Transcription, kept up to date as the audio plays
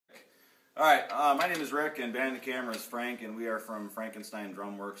Alright, my name is Rick, and behind the camera is Frank, and we are from Frankenstein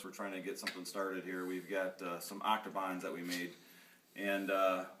Drumwerx. We're trying to get something started here. We've got some Octobans that we made, and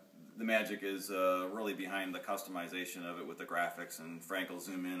the magic is really behind the customization of it with the Graphix, and Frank will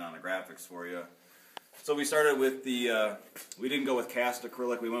zoom in on the Graphix for you. So we started with the, we didn't go with cast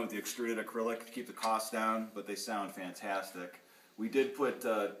acrylic, we went with the extruded acrylic to keep the costs down, but they sound fantastic. We did put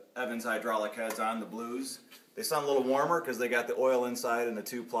Evans hydraulic heads on the blues. They sound a little warmer because they got the oil inside and the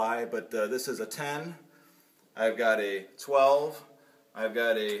 2-ply, but this is a 10, I've got a 12, I've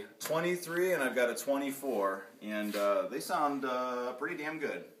got a 23, and I've got a 24, and they sound pretty damn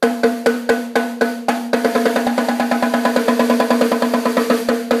good.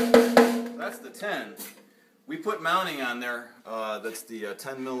 That's the 10. We put mounting on there, that's the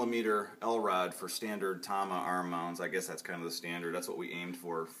 10mm L-rod for standard Tama arm mounts. I guess that's kind of the standard. That's what we aimed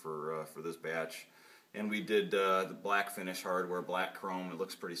for this batch. And we did the black finish hardware, black chrome. It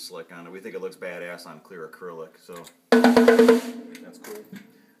looks pretty slick on it. We think it looks badass on clear acrylic, so that's cool.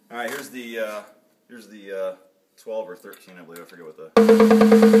 All right, here's the 12 or 13, I believe. I forget what the.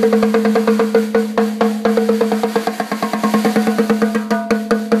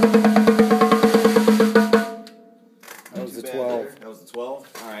 That was the 12. That was the 12.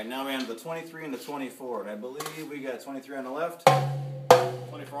 All right, now we're on the 23 and the 24, and I believe we got 23 on the left,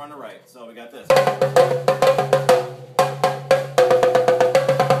 24 on the right. So we got this.